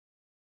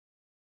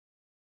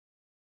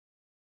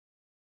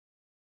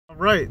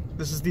Alright,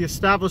 this is the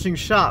establishing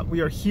shot. We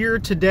are here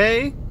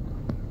today.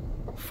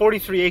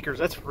 43 acres,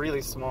 that's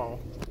really small.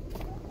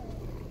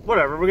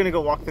 Whatever, we're gonna go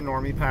walk the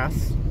normie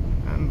path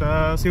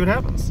and see what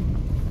happens.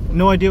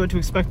 No idea what to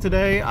expect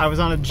today. I was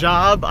on a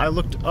job, I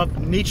looked up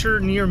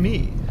nature near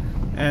me.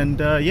 And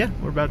yeah,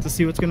 we're about to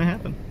see what's gonna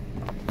happen.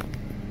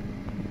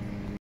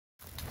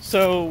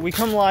 So we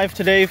come live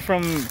today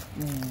from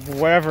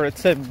wherever it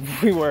said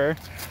we were.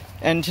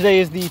 And today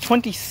is the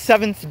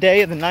 27th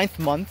day of the 9th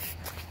month,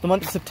 the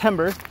month of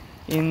September,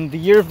 in the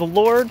year of the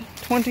Lord,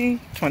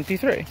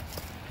 2023.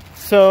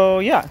 So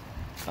yeah,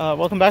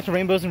 welcome back to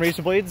Rainbows and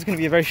Razor Blades. It's going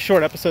to be a very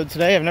short episode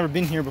today. I've never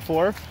been here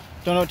before.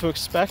 Don't know what to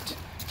expect.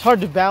 It's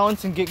hard to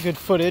balance and get good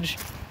footage.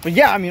 But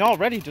yeah, I mean,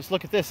 already, just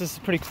look at this. This is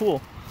pretty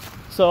cool.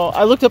 So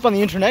I looked up on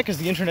the internet, because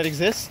the internet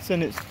exists,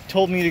 and it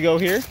told me to go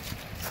here.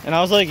 And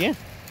I was like, yeah,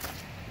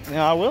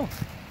 I will.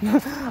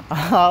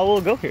 I will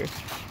go here.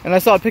 And I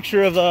saw a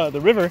picture of the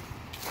river,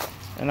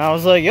 and I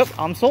was like, yep,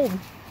 I'm sold.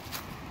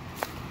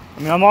 I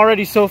mean, I'm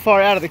already so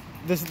far out of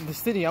the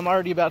city. I'm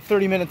already about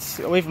 30 minutes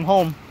away from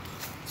home.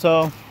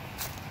 So,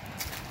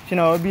 you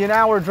know, it'd be an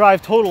hour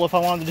drive total if I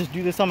wanted to just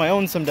do this on my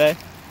own someday.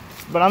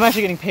 But I'm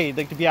actually getting paid,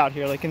 like, to be out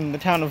here, like in the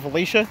town of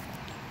Valatia.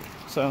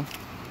 So,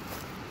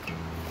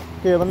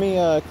 here, let me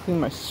clean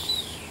my...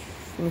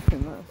 Let me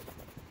clean that.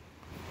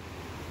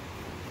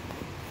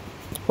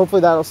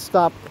 Hopefully that'll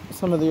stop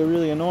some of the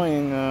really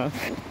annoying...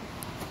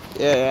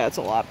 Yeah, it's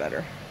a lot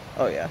better.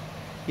 Oh, yeah.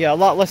 Yeah, a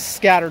lot less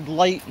scattered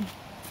light.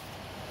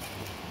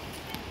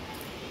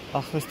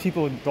 Oh, there's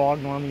people with dog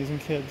normies and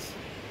kids.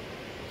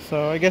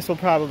 So I guess we'll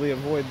probably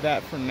avoid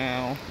that for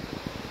now.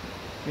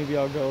 Maybe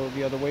I'll go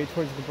the other way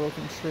towards the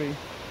broken tree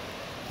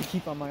to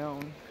keep on my own.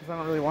 Because I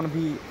don't really want to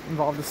be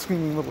involved with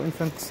screaming little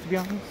infants, to be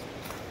honest.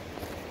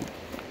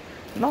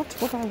 Not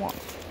what I want.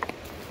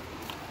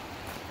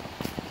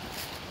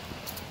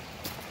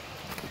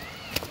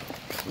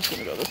 I'm just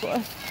gonna go this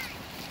way.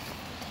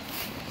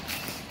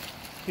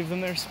 Give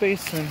them their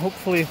space, and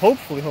hopefully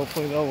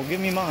they'll give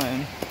me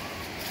mine.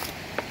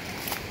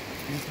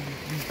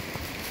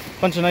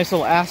 Bunch of nice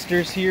little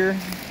asters here.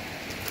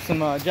 Some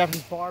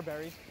Japanese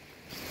barberry.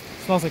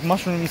 Smells like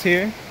mushrooms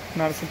here.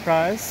 Not a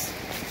surprise.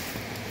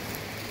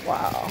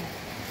 Wow.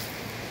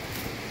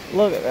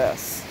 Look at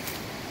this.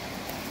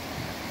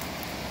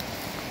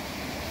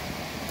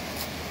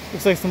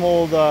 Looks like some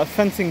old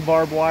fencing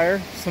barbed wire.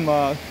 Some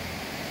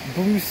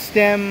blue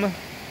stem.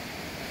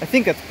 I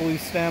think that's blue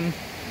stem.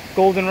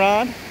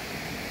 Goldenrod.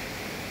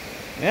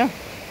 Yeah.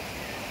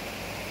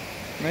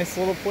 Nice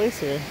little place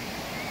here.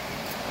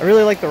 I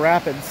really like the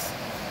rapids.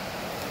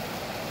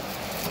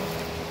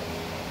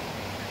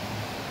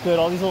 Good,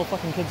 all these little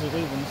fucking kids are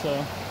leaving,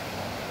 so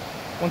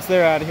once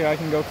they're out of here I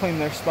can go claim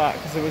their spot,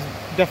 because it was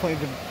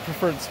definitely the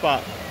preferred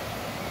spot.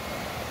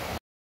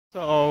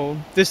 So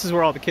this is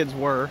where all the kids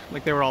were,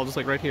 like they were all just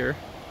like right here.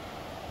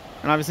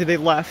 And obviously they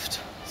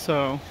left,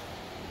 so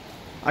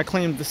I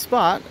claimed the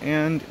spot,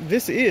 and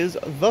this is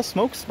the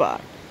smoke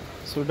spot.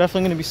 So we're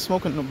definitely going to be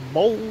smoking a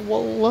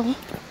bowl.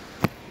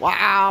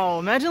 Wow,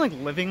 imagine like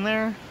living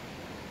there.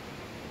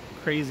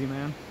 Crazy,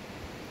 man.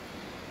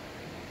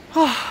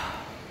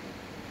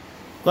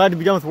 Glad to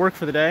be done with work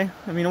for the day.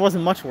 I mean, it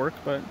wasn't much work,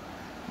 but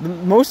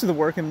most of the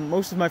work and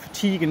most of my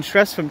fatigue and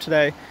stress from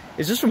today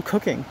is just from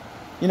cooking.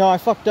 You know, I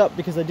fucked up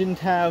because I didn't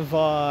have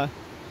the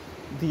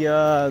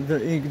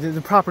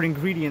proper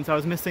ingredients. I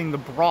was missing the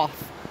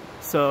broth.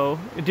 So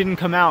it didn't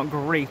come out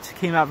great. It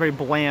came out very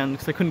bland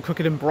because I couldn't cook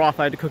it in broth.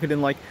 I had to cook it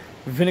in like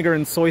vinegar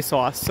and soy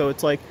sauce. So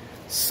it's like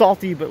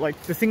salty, but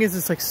like the thing is,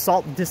 it's like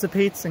salt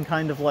dissipates and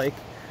kind of like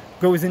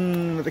goes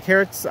in with the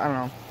carrots. I don't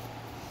know.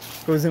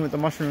 Goes in with the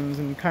mushrooms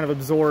and kind of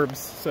absorbs.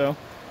 So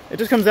it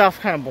just comes out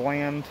kind of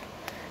bland.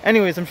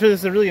 Anyways, I'm sure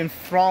this is a really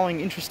enthralling,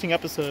 interesting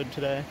episode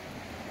today.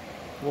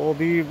 We'll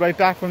be right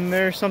back when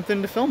there's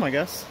something to film, I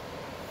guess.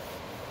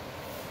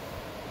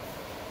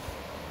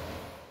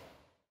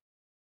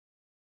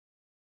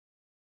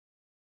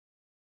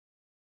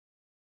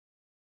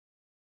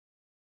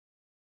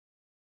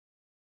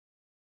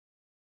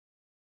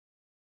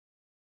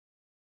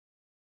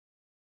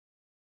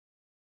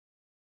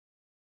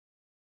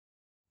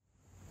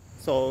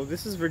 So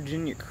this is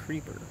Virginia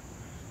Creeper,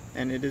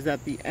 and it is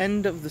at the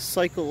end of the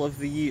cycle of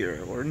the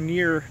year, or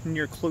near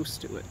close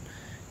to it.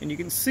 And you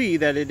can see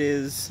that it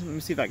is, let me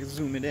see if I can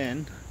zoom it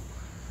in.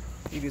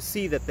 You can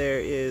see that there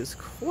is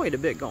quite a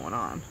bit going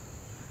on.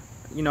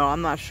 You know,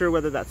 I'm not sure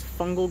whether that's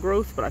fungal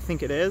growth, but I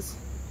think it is.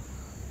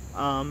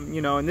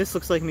 You know, and this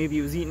looks like maybe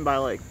it was eaten by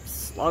like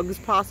slugs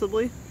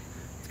possibly.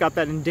 It's got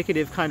that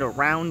indicative kind of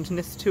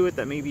roundness to it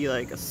that maybe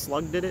like a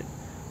slug did it,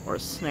 or a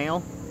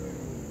snail.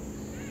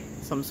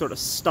 Some sort of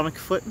stomach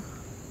foot.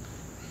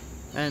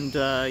 And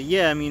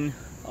yeah, I mean,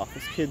 oh,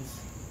 those kids,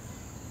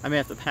 I may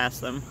have to pass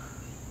them.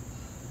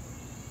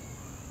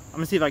 I'm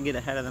gonna see if I can get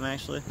ahead of them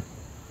actually.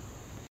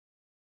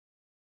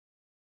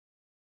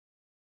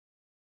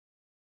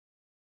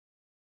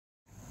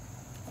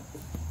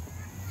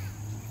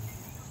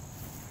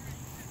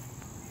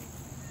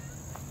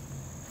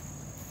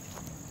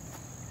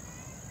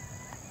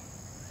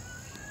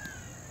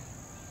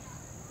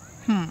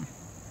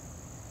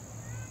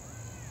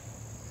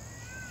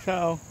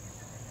 So,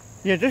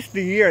 yeah, just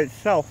the year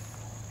itself.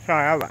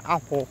 Sorry, I have an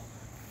apple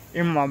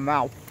in my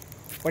mouth.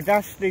 But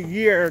that's the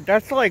year.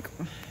 That's like,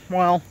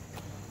 well,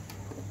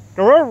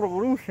 the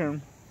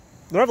revolution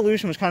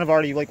was kind of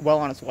already like well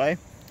on its way.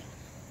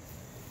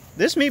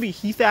 This may be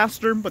Heath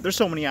Aster, but there's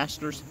so many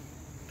Asters.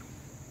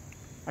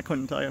 I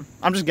couldn't tell you.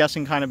 I'm just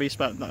guessing kind of based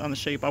on the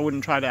shape. I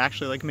wouldn't try to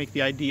actually like make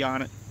the ID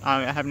on it.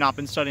 I have not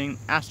been studying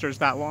asters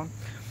that long.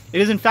 It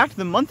is in fact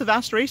the month of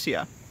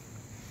Asteraceae.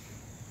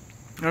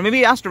 Or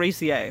maybe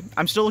Asteraceae.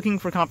 I'm still looking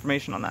for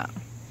confirmation on that.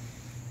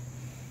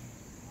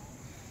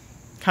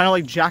 Kind of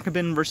like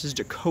Jacobin versus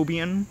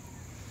Jacobian.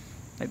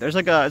 Like there's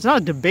like it's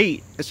not a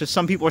debate. It's just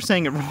some people are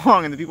saying it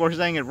wrong, and the people who are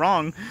saying it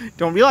wrong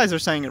don't realize they're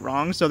saying it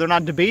wrong, so they're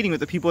not debating with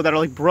the people that are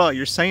like, bruh,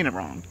 you're saying it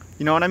wrong.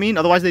 You know what I mean?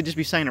 Otherwise they'd just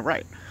be saying it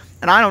right.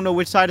 And I don't know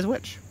which side is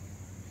which.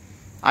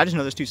 I just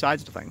know there's two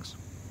sides to things.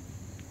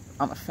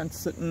 I'm a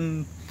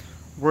fence-sitting,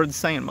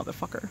 word-saying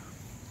motherfucker.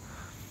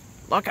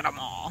 Look at them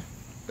all.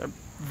 They're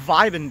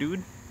vibing,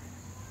 dude.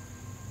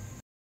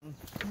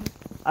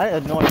 I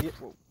had no idea.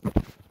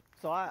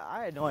 So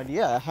I had no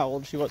idea how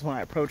old she was when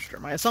I approached her.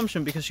 My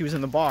assumption, because she was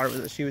in the bar,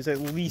 was that she was at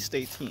least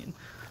 18,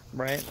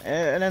 right?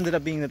 It ended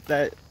up being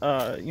that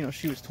you know,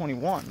 she was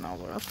 21. And I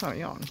was like, that's kind of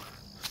young.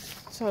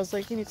 So I was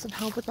like, you need some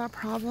help with that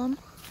problem?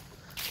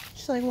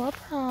 She's like, what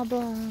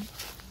problem?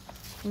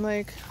 I'm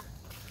like,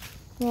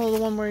 well,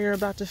 the one where you're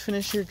about to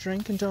finish your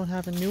drink and don't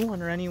have a new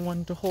one or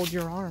anyone to hold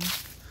your arm.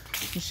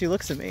 And she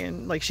looks at me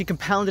and like she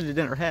compounded it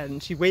in her head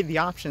and she weighed the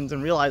options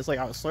and realized like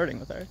I was flirting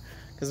with her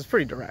because it's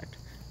pretty direct.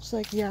 She's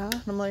like, yeah.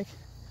 And I'm like,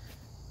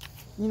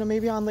 you know,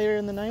 maybe on later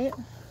in the night,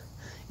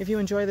 if you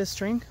enjoy this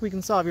drink, we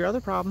can solve your other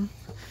problem.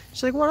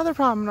 She's like, what other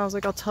problem? And I was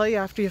like, I'll tell you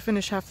after you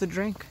finish half the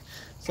drink.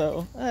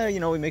 So, you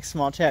know, we make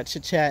small chit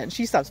chat, and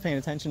she stops paying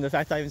attention to the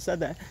fact that I even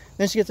said that.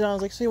 Then she gets down, I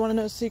was like, so you want to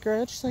know a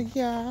secret? She's like,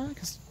 yeah,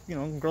 because, you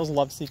know, girls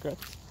love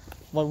secrets.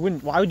 Well,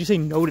 why would you say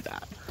no to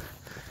that?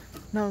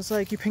 And I was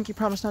like, you pinky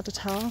promise not to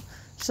tell?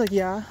 She's like,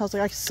 yeah. I was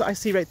like, I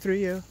see right through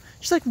you.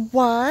 She's like,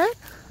 what?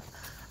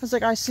 I was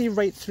like, I see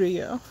right through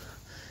you.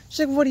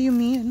 She's like, what do you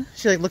mean?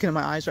 She's like looking at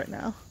my eyes right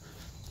now.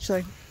 She's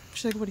like,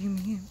 what do you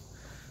mean?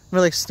 We're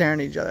like staring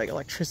at each other, like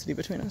electricity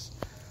between us.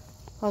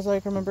 I was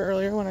like, remember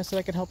earlier when I said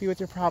I could help you with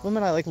your problem?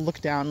 And I like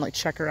look down, like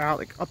check her out,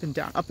 like up and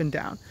down, up and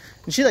down.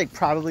 And she like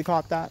probably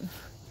caught that.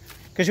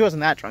 Because she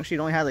wasn't that drunk. She'd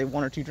only had like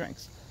 1 or 2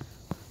 drinks.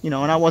 You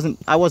know, and I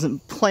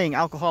wasn't playing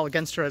alcohol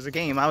against her as a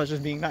game. I was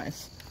just being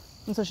nice.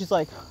 And so she's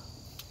like,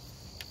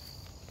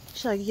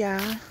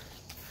 yeah.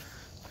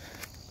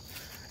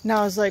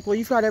 Now I was like, well,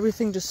 you've got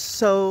everything just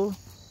so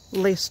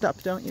laced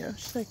up, don't you?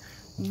 She's like,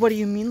 what do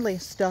you mean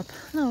laced up?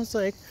 And I was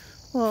like,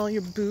 well,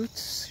 your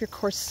boots, your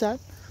corset.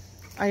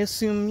 I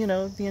assume, you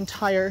know, the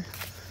entire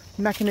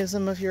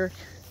mechanism of your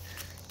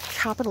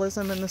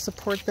capitalism and the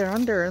support they're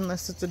under,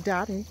 unless it's a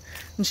daddy.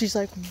 And she's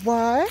like,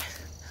 what?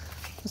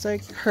 I was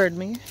like, heard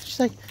me? She's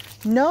like,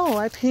 no,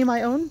 I pay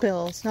my own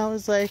bills. And I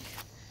was like,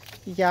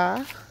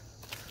 yeah.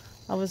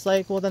 I was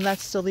like, well, then that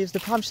still leaves the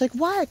problem. She's like,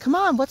 what? Come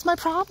on, what's my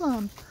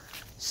problem?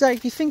 She's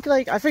like, you think,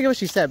 like, I forget what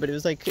she said, but it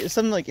was like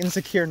some like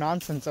insecure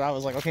nonsense that I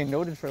was like, okay,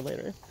 noted for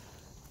later.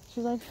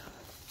 She's like,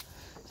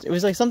 it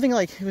was like something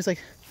like, it was like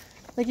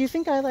you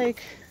think I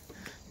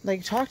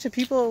like talk to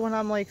people when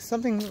I'm like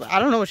something, I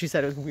don't know what she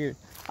said, it was weird.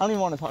 I don't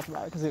even want to talk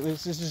about it because it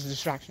was just a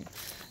distraction.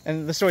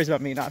 And the story's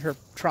about me, not her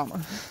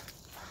trauma.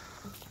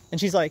 And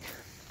she's like,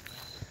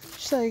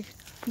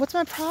 what's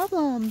my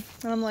problem?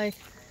 And I'm like,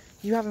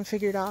 you haven't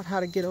figured out how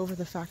to get over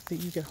the fact that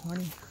you get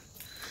horny.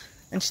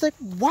 And she's like,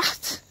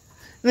 what?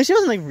 And then she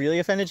wasn't like really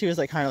offended, she was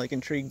like kind of like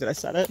intrigued that I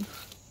said it.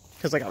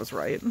 Because like I was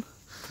right. And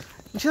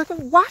she's like,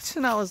 what?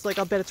 And I was like,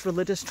 I'll bet it's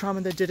religious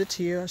trauma that did it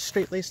to you, as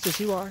straight-laced as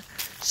you are.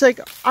 She's like,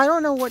 I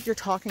don't know what you're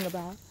talking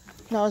about.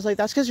 And I was like,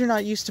 that's because you're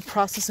not used to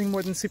processing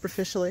more than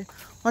superficially.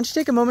 Why don't you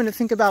take a moment to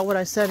think about what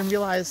I said and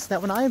realize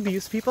that when I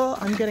abuse people,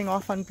 I'm getting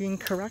off on being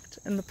correct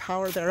and the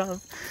power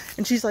thereof.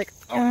 And she's like,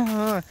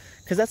 because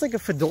that's like a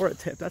Fedora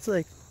tip. That's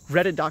like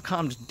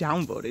Reddit.com just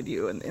downvoted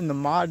you in the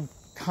mod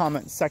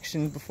comment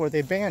section before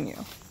they ban you.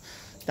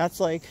 That's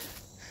like,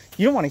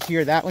 you don't want to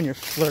hear that when you're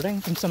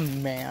flirting from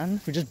some man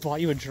who just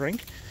bought you a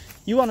drink.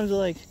 You want him to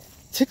like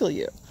tickle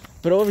you.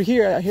 But over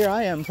here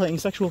I am playing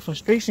sexual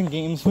frustration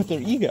games with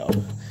their ego.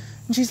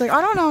 And she's like,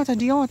 I don't know what to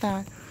deal with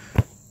that.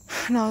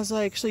 And I was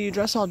like, so you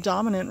dress all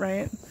dominant,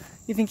 right?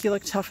 You think you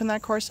look tough in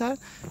that corset?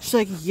 She's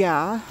like,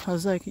 yeah. I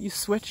was like, you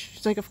switch?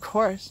 She's like, of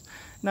course.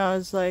 And I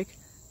was like,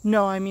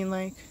 no, I mean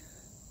like,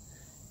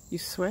 you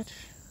switch?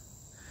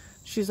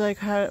 She's like,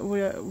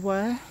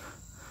 what?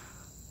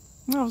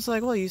 And I was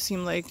like, well, you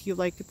seem like you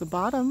like at the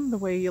bottom, the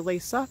way you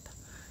lace up.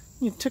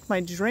 You took my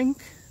drink.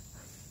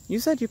 You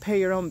said you pay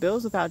your own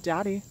bills without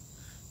daddy.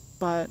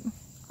 But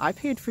I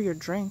paid for your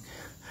drink.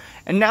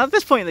 And now at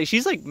this point, like,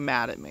 she's like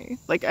mad at me.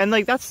 Like, and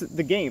like, that's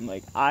the game.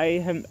 Like,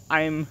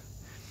 I'm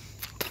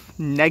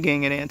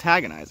negging and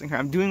antagonizing her.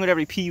 I'm doing what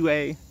every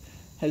PUA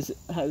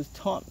has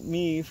taught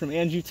me, from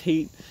Andrew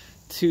Tate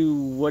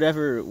to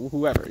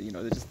whoever, you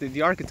know, just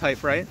the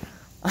archetype, right?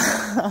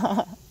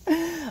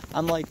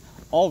 I'm like,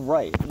 All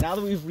right, now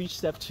that we've reached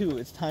step 2,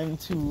 it's time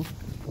to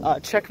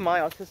check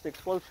my autistic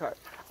flowchart.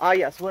 Ah,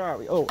 yes, where are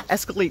we? Oh,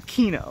 escalate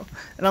Kino.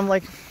 And I'm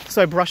like,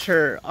 so I brush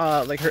her,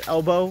 like her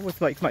elbow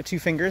with like my 2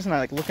 fingers, and I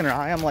like look in her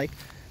eye. I'm like,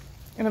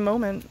 in a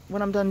moment,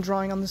 when I'm done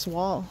drawing on this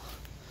wall,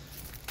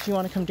 do you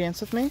want to come dance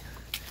with me?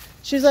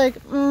 She's like,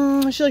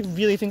 she like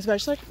really thinks about it.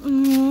 She's like,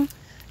 And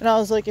I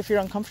was like, if you're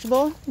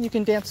uncomfortable, you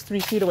can dance 3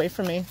 feet away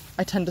from me.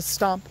 I tend to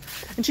stomp.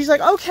 And she's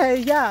like, okay,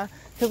 yeah.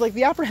 Because, like,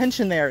 the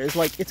apprehension there is,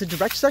 like, it's a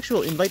direct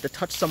sexual invite to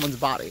touch someone's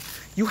body.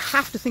 You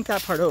have to think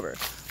that part over.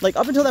 Like,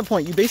 up until that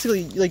point, you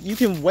basically, like, you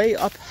can weigh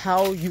up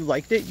how you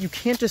liked it. You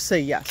can't just say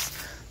yes.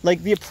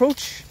 Like, the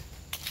approach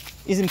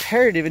is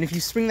imperative, and if you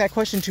spring that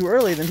question too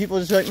early, then people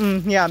are just like,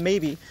 yeah,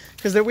 maybe.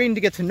 Because they're waiting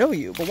to get to know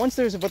you. But once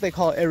there's what they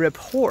call a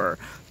rapport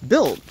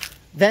built,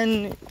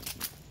 then,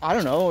 I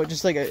don't know,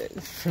 just like,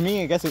 for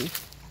me, I guess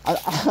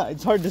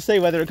it's hard to say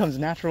whether it comes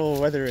natural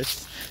or whether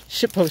it's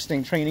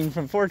shitposting training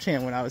from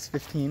 4chan when I was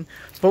 15.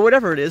 But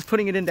whatever it is,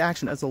 putting it into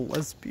action as a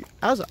lesbian,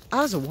 as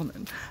a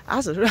woman,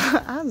 and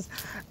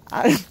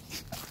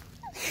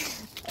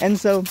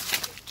so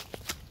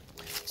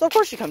of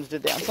course she comes to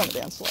dance on the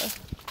dance floor.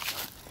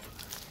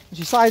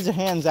 She slides her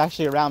hands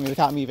actually around me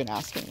without me even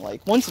asking.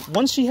 Like,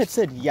 once she had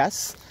said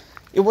yes,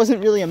 it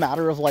wasn't really a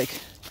matter of like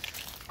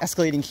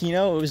escalating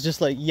Kino. It was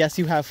just like, yes,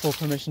 you have full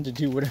permission to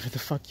do whatever the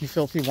fuck you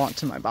filthy want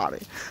to my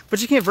body.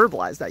 But you can't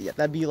verbalize that yet.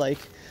 That'd be like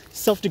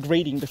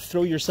self-degrading to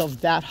throw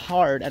yourself that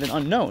hard at an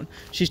unknown.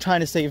 She's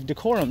trying to save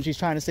decorum. She's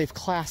trying to save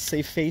class,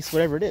 save face,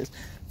 whatever it is.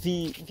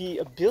 The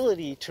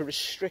ability to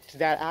restrict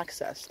that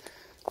access,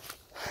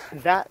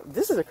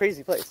 this is a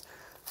crazy place.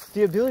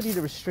 The ability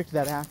to restrict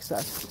that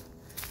access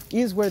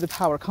is where the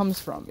power comes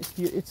from.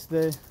 It's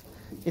the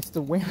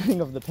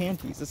wearing of the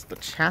panties. It's the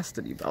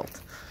chastity belt.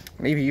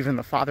 Maybe even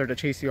the father to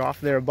chase you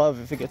off there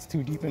above if it gets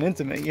too deep and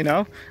intimate, you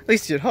know? At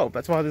least you'd hope.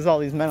 That's why there's all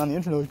these men on the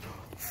internet like,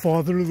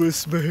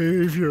 fatherless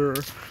behavior.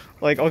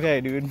 Like, okay,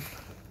 dude.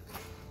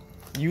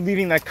 You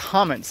leaving that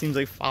comment seems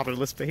like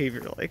fatherless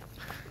behavior. Like,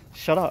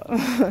 shut up.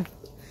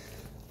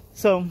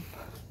 So,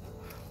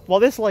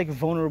 while this, like,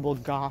 vulnerable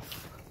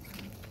goth,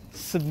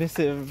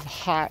 submissive,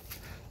 hot,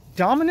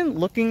 dominant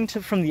looking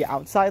from the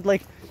outside,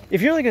 like,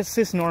 if you're like a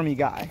cis normie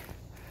guy,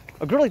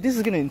 a girl like this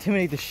is gonna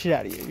intimidate the shit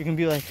out of you. You can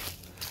be like,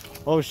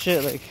 oh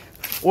shit, like,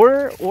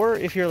 or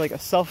if you're like a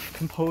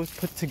self-composed,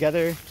 put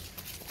together,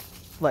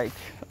 like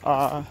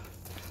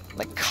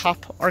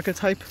cop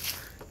archetype,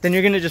 then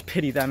you're gonna just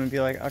pity them and be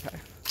like, okay,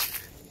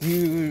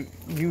 you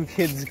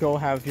kids go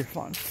have your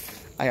fun.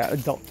 I got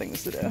adult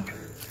things to do.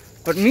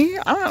 But me,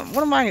 I don't know,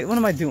 what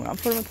am I doing? I'm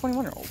putting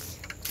 21-year-olds.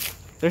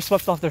 They're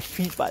swept off their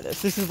feet by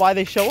this. This is why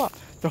they show up.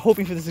 They're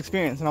hoping for this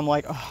experience, and I'm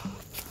like, oh,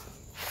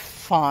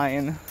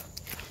 fine,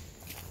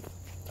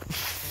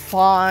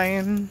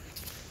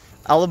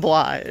 I'll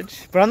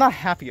oblige. But I'm not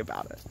happy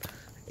about it.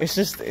 It's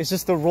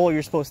just the role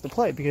you're supposed to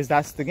play, because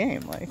that's the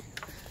game. Like,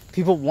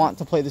 people want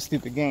to play the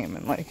stupid game,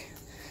 and like,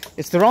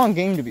 it's the wrong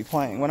game to be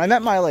playing. When I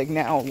met my like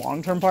now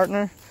long-term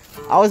partner,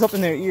 I was up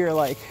in their ear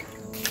like,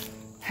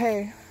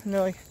 hey, and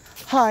they're like,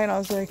 hi, and I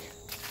was like,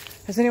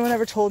 has anyone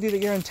ever told you that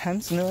you're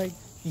intense? And they're like,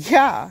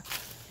 yeah.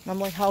 And I'm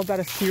like, how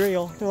about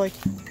ethereal? They're like,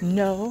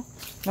 no.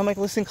 And I'm like,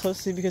 listen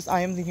closely because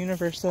I am the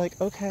universe. They're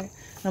like, okay.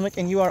 And I'm like,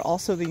 and you are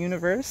also the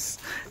universe?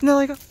 And they're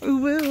like,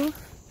 ooh.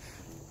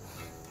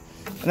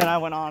 And then I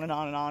went on and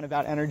on and on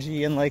about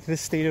energy and like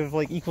this state of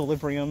like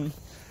equilibrium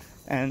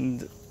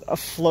and a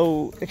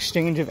flow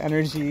exchange of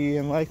energy,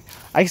 and like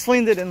I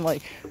explained it in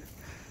like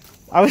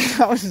I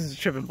was just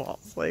tripping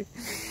balls. Like,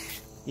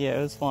 yeah,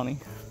 it was funny.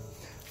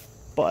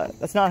 But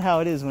that's not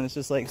how it is when it's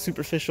just like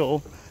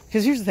superficial.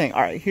 Because here's the thing.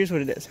 Alright, here's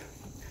what it is.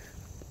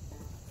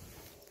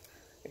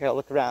 I gotta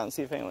look around and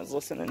see if anyone's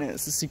listening in.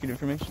 This is secret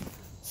information.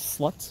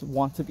 Sluts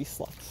want to be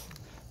sluts.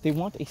 They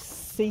want a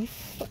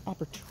safe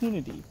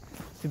opportunity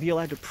to be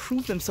allowed to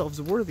prove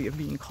themselves worthy of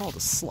being called a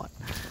slut.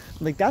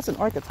 Like, that's an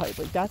archetype.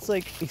 Like, that's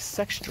like a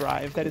sex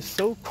drive that is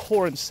so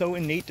core and so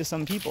innate to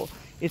some people.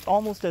 It's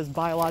almost as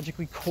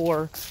biologically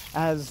core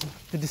as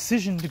the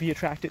decision to be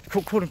attracted,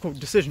 quote-unquote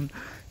decision,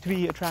 to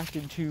be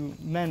attracted to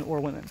men or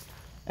women.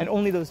 And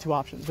only those 2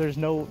 options. There's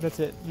no, that's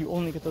it. You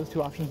only get those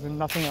 2 options and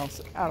nothing else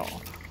at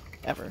all.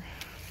 Ever.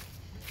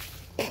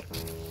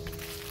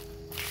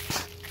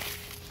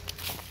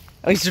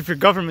 At least if your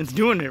government's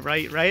doing it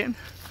right?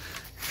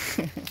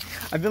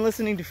 I've been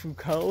listening to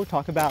Foucault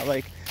talk about,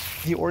 like,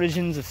 the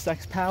origins of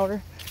sex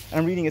power. And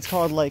I'm reading, it's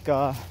called, like,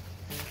 The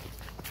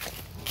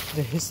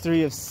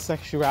History of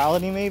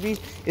Sexuality, maybe.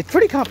 It's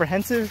pretty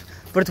comprehensive,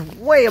 but it's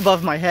way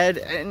above my head.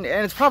 And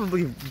it's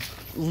probably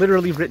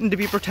literally written to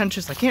be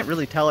pretentious. I can't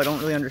really tell. I don't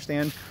really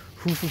understand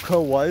who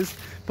Foucault was.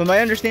 But my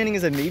understanding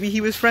is that maybe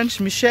he was French.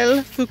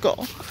 Michel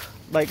Foucault.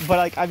 Like, but,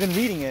 like, I've been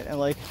reading it, and,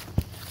 like,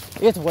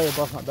 it's way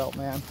above my belt,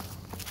 man.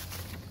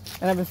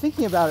 And I've been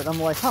thinking about it, and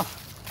I'm like, huh.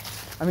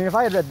 I mean, if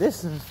I had read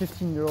this as a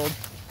 15-year-old,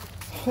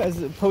 as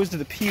opposed to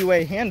the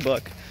PUA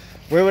handbook,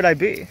 where would I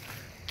be?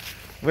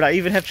 Would I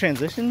even have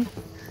transitioned?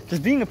 Does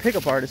being a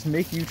pickup artist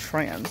make you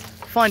trans?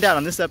 Find out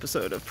on this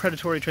episode of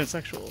Predatory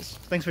Transsexuals.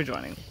 Thanks for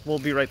joining. We'll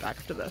be right back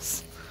after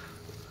this.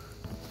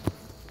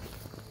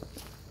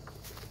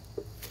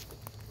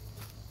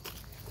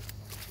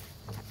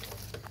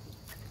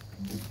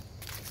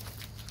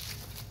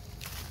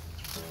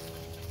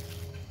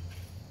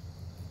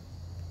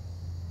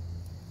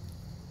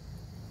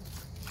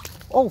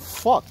 Oh,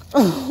 fuck.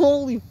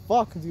 Holy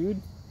fuck,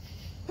 dude.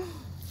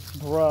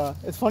 Bruh.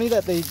 It's funny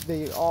that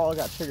they all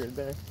got triggered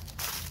there.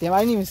 Damn, I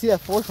didn't even see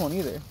that fourth one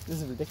either.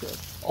 This is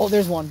ridiculous. Oh,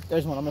 there's one.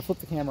 There's one. I'm gonna flip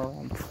the camera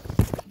around.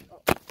 Oh.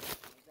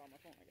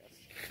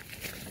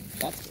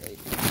 That's great.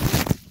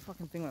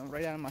 Fucking thing went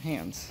right out of my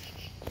hands.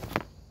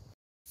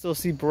 Still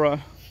see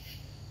bruh.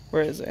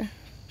 Where is it?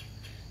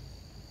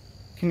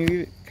 Can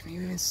you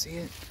even see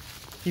it?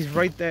 He's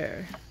right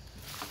there.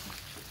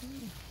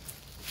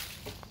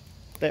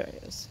 There he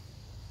is.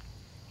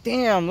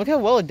 Damn, look how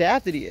well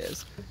adapted he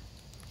is.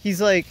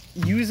 He's like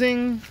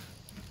using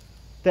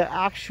the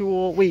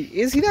actual... Wait,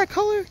 is he that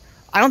color?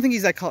 I don't think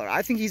he's that color.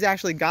 I think he's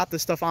actually got the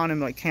stuff on him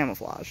like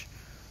camouflage.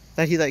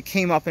 That he like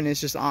came up and is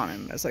just on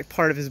him as like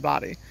part of his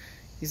body.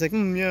 He's like,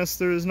 yes,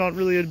 there is not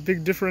really a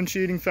big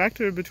differentiating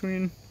factor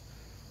between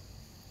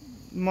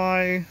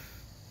my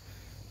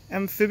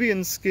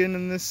amphibian skin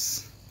and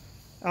this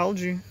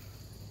algae.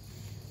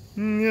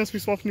 Yes, we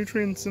swapped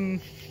nutrients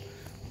and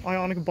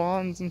ionic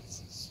bonds, and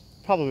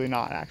probably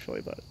not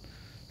actually, but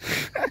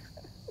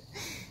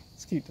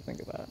it's cute to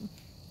think about.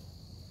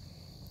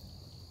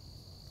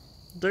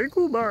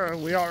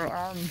 Dagobah, we are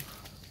on.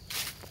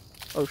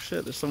 Oh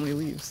shit, there's so many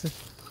leaves.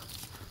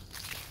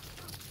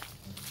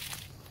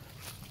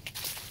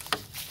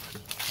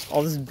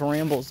 All this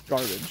bramble's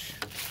garbage.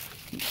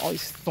 All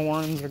these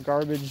thorns are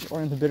garbage.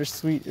 Oriental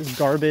bittersweet is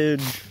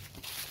garbage.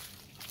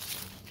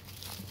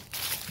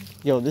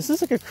 Yo, this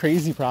is like a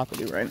crazy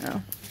property right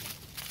now.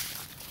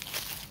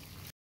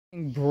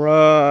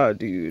 Bruh,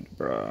 dude,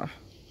 bruh.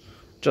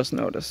 Just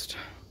noticed.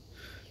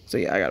 So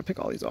yeah, I gotta pick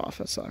all these off.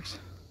 That sucks.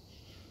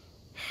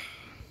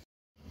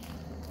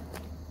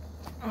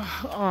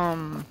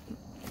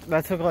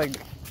 That took like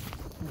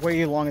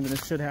way longer than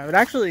it should have. It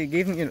actually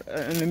gave me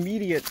an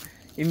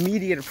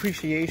immediate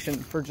appreciation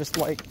for just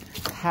like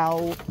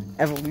how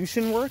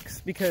evolution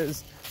works,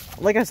 because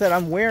like I said,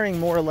 I'm wearing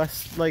more or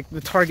less like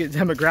the target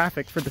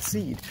demographic for the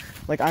seed.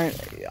 Like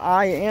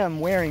I am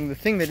wearing the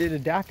thing that it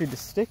adapted to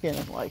stick in,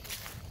 and like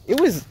it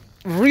was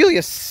really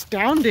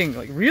astounding,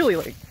 like really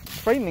like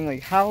frightening,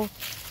 like how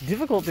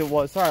difficult it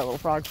was. Sorry, little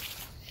frog.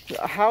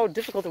 How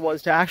difficult it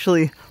was to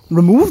actually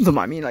remove them.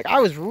 I mean, like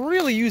I was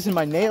really using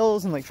my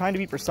nails and like trying to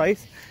be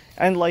precise,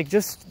 and like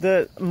just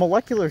the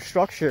molecular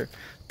structure,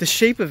 the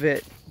shape of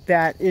it,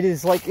 that it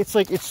is like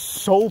it's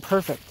so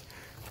perfect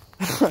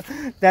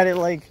that it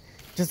like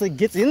just like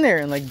gets in there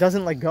and like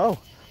doesn't let go.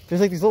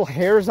 There's like these little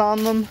hairs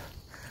on them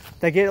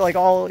that get like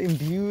all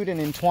imbued and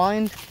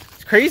entwined.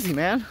 It's crazy,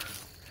 man.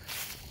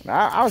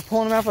 I was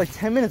pulling them out for like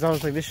 10 minutes. I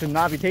was like, this should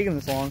not be taking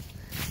this long.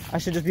 I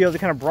should just be able to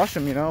kind of brush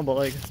them, you know, but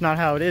like it's not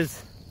how it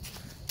is.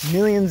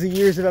 Millions of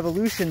years of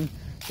evolution,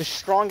 the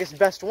strongest,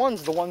 best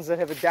ones, the ones that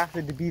have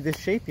adapted to be this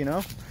shape, you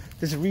know?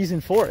 There's a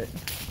reason for it.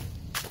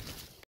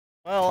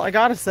 Well, I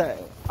gotta say,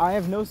 I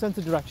have no sense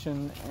of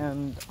direction,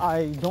 and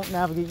I don't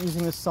navigate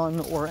using the sun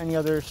or any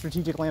other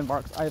strategic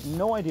landmarks. I have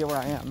no idea where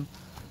I am,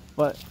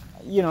 but,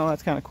 you know,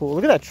 that's kind of cool.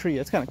 Look at that tree,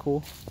 that's kind of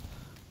cool.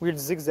 Weird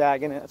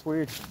zigzag in it, that's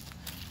weird.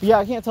 But yeah,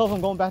 I can't tell if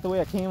I'm going back the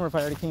way I came or if I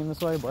already came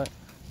this way, but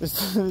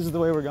this is the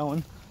way we're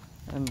going.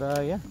 And,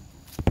 yeah.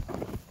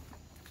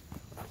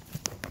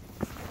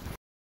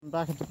 I'm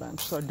back at the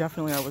bench, so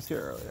definitely I was here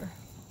earlier.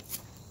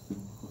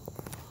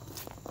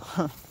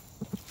 Huh.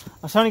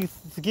 I was starting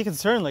to get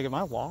concerned, like, am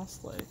I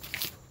lost? Like,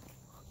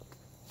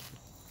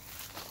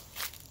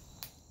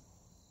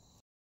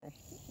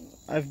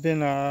 I've been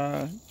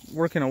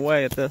working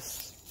away at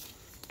this,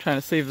 trying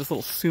to save this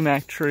little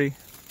sumac tree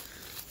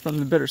from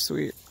the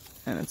bittersweet,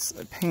 and it's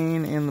a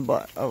pain in the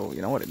butt. Oh,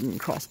 you know what? It didn't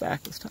cross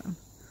back this time.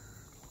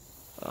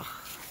 Ugh,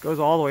 it goes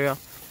all the way up.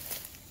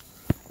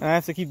 And I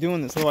have to keep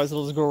doing this, otherwise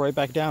it'll just go right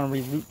back down and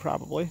re-root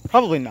probably.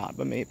 Probably not,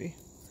 but maybe.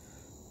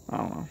 I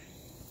don't know.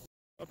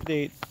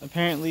 Update.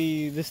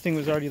 Apparently this thing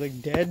was already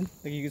like dead.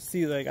 Like you can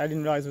see, like I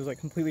didn't realize it was like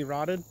completely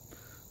rotted.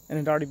 And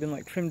it had already been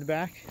like trimmed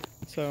back.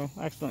 So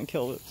I accidentally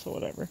killed it, so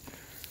whatever.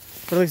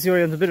 But at least the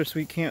Oriental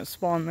bittersweet can't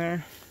spawn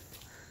there.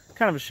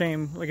 Kind of a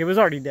shame. Like it was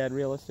already dead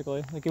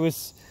realistically. Like it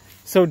was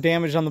so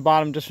damaged on the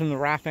bottom just from the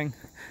wrapping.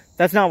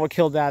 That's not what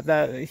killed that.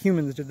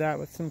 Humans did that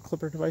with some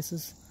clipper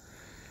devices.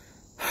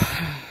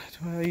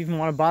 Do I even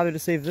want to bother to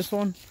save this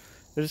one?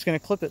 They're just going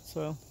to clip it,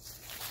 so.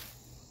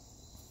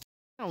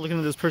 I'm looking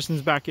at this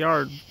person's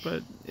backyard,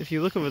 but if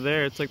you look over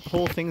there, it's like the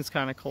whole thing's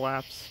kind of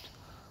collapsed.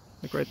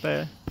 Like right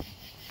there.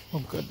 Oh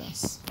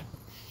goodness.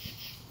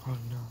 Oh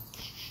no.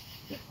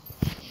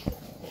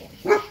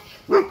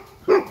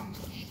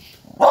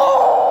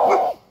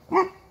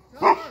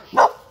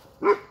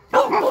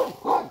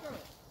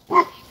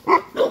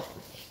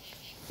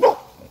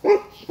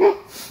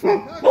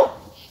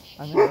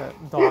 I'm in a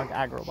dog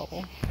aggro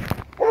bubble.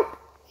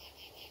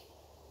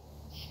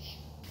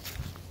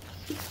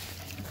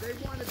 They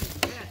want to be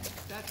pet.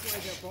 That's why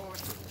they're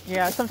barking.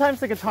 Yeah, sometimes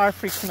the guitar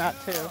freaks them out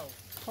too.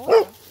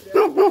 Oh,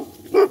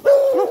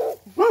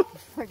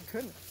 my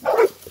goodness.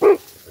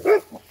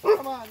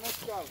 Come on,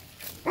 let's go.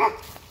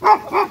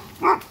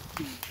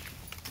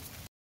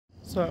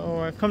 So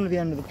I've come to the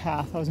end of the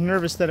path. I was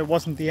nervous that it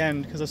wasn't the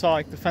end because I saw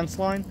like the fence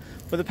line,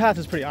 but the path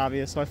is pretty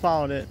obvious, so I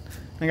followed it.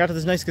 And I got to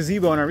this nice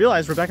gazebo and I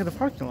realized we're back at the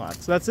parking lot.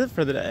 So that's it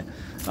for the day.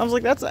 And I was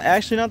like, that's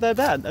actually not that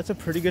bad. That's a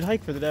pretty good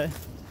hike for the day.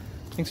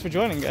 Thanks for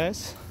joining,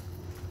 guys.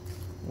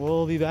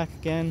 We'll be back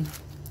again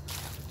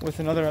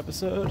with another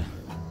episode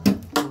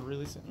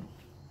really soon.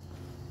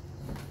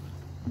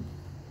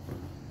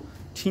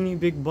 Teeny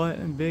big butt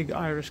and big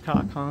Irish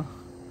cock, huh?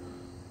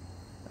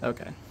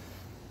 Okay.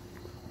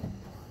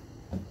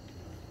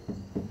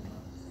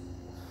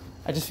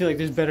 I just feel like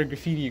there's better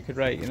graffiti you could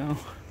write, you know?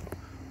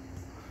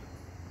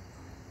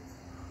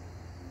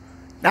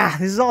 Ah,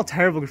 this is all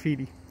terrible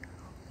graffiti.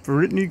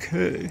 Brittany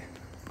K.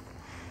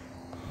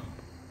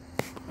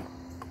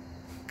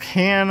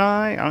 Can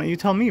I? Don't you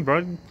tell me,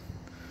 bro.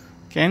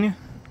 Can you?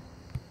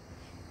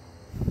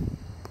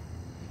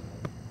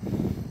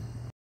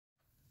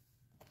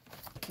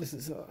 This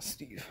is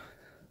Steve.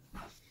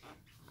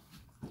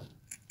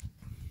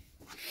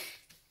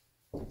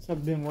 So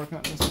I've been working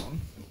on this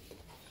one.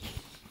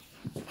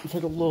 It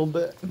took a little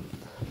bit.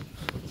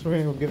 So we're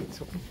gonna go give it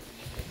to him.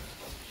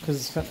 Because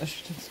it's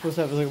finished. It's supposed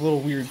to have like a little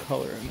weird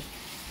color in it.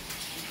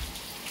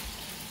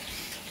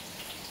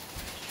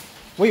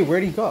 Wait,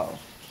 where'd he go?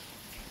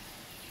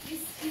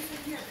 He's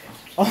in here.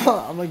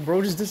 Oh, I'm like,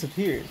 bro just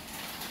disappeared.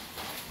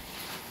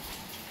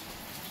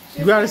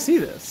 You gotta see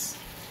this.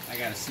 I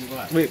gotta see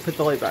what? Wait, put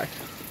the light back.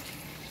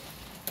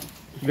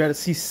 You gotta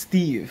see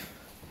Steve.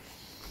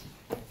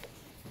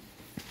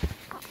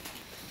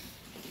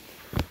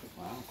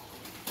 Wow.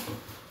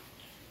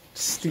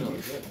 Steve.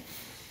 Really good.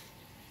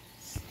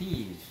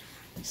 Steve.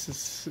 This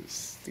is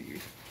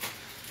Steve.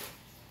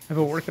 I've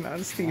been working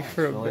on Steve Wow,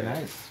 for a really bit.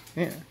 nice.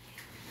 Yeah.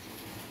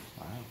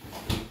 Wow.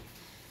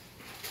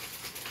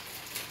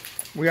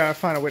 We gotta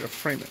find a way to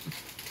frame it.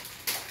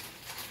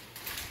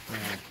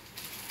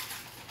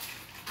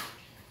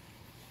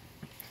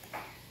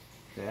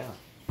 Yeah.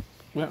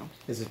 Yeah.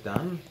 Is it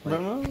done?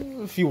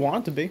 Well, if you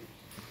want it to be.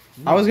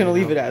 I was gonna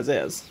leave it as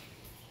is.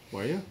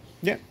 Were you?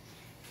 Yeah.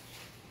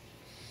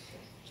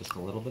 Just a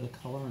little bit of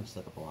color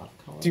instead of a lot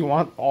of color? Do you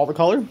want all the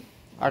color?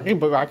 I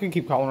can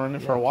keep coloring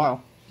it for a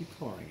while. Keep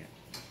coloring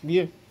it.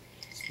 Yeah.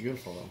 It's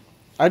beautiful though.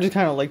 I just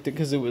kind of liked it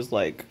because it was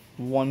like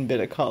one bit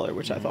of color,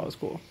 which I thought was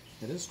cool.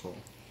 It is cool.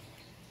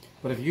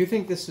 But if you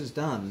think this is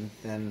done,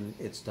 then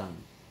it's done.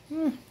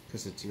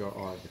 Because it's your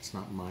art, it's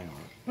not my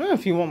art. Well,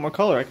 if you want more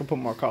color, I can put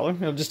more color.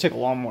 It'll just take a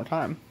lot more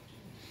time.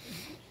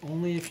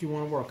 Only if you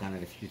want to work on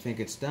it. If you think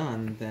it's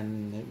done,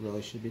 then it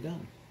really should be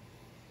done.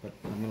 But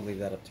I'm going to leave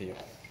that up to you.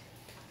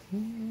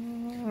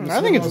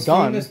 I think it's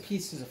done. Famous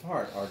pieces of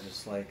art are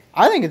just like...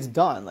 I think it's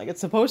done. Like,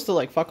 it's supposed to,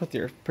 like, fuck with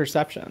your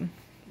perception.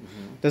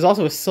 There's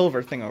also a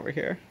silver thing over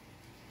here.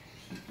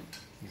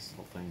 This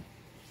whole thing.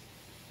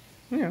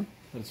 Yeah.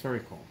 But it's very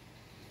cool.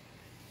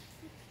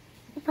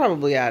 We'll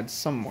probably add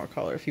some more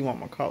color if you want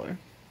more color.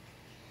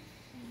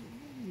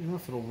 You know,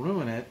 if it'll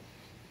ruin it...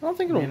 I don't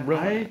think it'll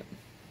ruin it.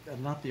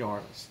 I'm not the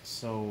artist,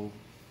 so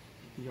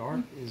the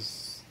art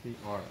is the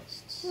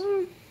artist's.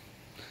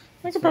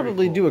 I could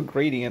probably do a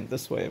gradient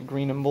this way of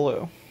green and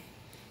blue.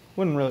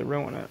 Wouldn't really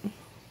ruin it.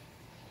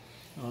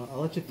 I'll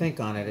let you think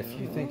on it. If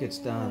you think it's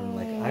done,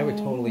 like, I would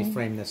totally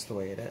frame this the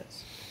way it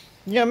is.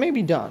 Yeah,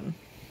 maybe done.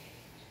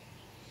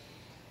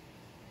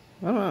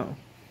 I don't know.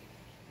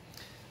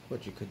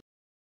 What you could...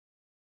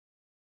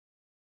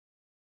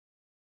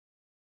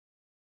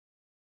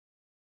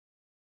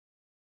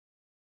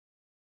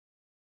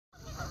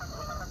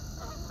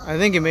 I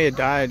think it may have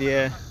died,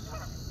 yeah.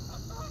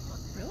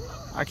 Really?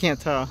 I can't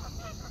tell.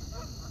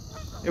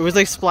 It was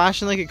like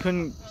splashing like it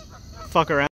couldn't fuck around.